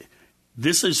 But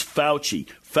this is Fauci.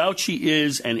 Fauci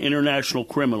is an international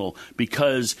criminal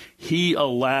because he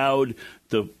allowed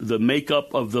the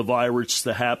makeup of the virus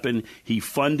to happen. He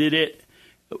funded it.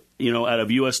 Out of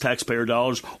U.S. taxpayer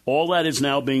dollars. All that is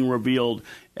now being revealed.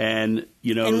 And,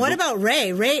 And what about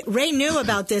Ray? Ray knew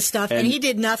about this stuff, and he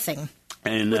did nothing.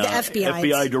 And with the FBI.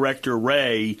 FBI Director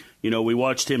Ray, we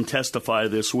watched him testify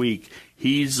this week.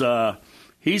 He's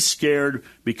scared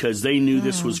because they knew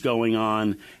this was going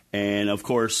on. And, of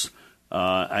course,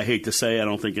 I hate to say I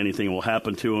don't think anything will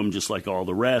happen to him, just like all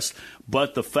the rest.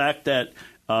 But the fact that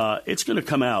it's going to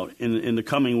come out in the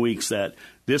coming weeks that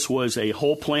this was a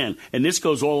whole plan. And this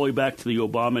goes all the way back to the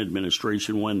Obama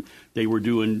administration when they were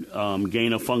doing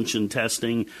gain-of-function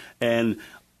testing. And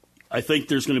I think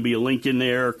there's going to be a link in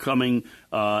there coming,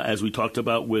 as we talked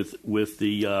about with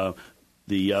the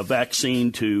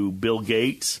vaccine, to Bill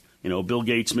Gates. Bill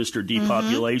Gates, Mr.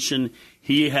 Depopulation. Mm-hmm.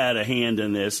 He had a hand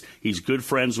in this. He's good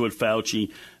friends with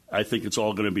Fauci. I think it's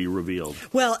all going to be revealed.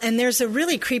 Well, and there's a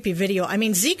really creepy video. I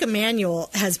mean, Zeke Emanuel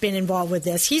has been involved with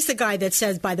this. He's the guy that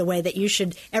says, by the way,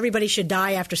 that everybody should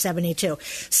die after 72.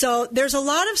 So there's a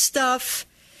lot of stuff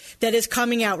that is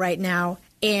coming out right now,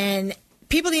 and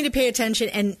people need to pay attention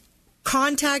and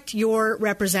contact your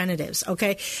representatives,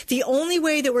 okay? The only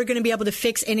way that we're going to be able to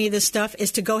fix any of this stuff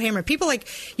is to go hammer. People like,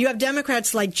 you have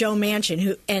Democrats like Joe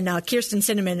Manchin and Kyrsten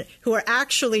Sinema who are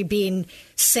actually being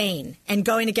sane and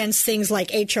going against things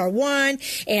like H.R. 1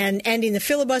 and ending the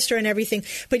filibuster and everything.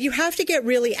 But you have to get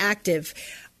really active.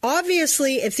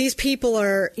 Obviously, if these people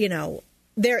are,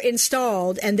 they're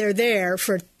installed and they're there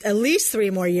for at least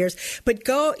 3 more years. But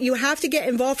you have to get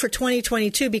involved for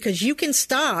 2022 because you can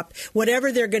stop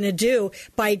whatever they're going to do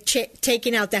by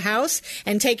taking out the House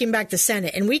and taking back the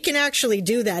Senate. And we can actually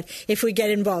do that if we get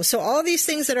involved. So all these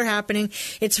things that are happening,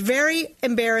 it's very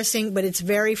embarrassing, but it's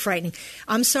very frightening.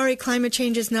 I'm sorry, climate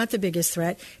change is not the biggest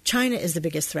threat. China is the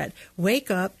biggest threat. Wake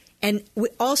up. And we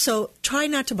also try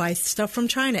not to buy stuff from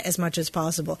China as much as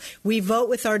possible. We vote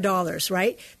with our dollars,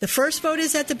 right? The first vote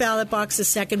is at the ballot box. The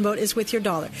second vote is with your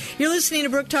dollar. You're listening to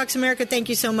Brooke Talks America. Thank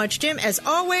you so much, Jim, as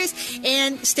always.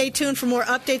 And stay tuned for more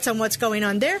updates on what's going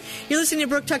on there. You're listening to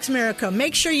Brooke Talks America.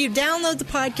 Make sure you download the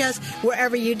podcast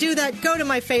wherever you do that. Go to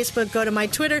my Facebook, go to my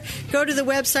Twitter, go to the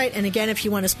website. And again, if you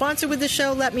want to sponsor with the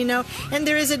show, let me know. And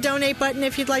there is a donate button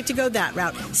if you'd like to go that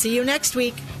route. See you next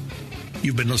week.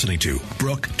 You've been listening to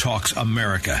Brooke Talks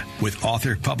America with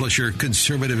author, publisher,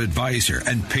 conservative advisor,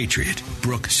 and patriot,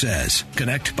 Brooke Says.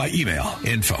 Connect by email,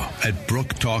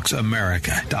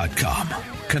 info@BrookeTalksAmerica.com.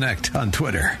 Connect on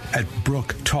Twitter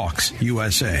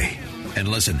 @BrookeTalksUSA. And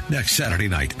listen next Saturday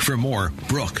night for more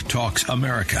Brooke Talks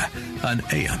America on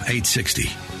AM 860.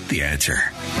 The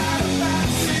Answer.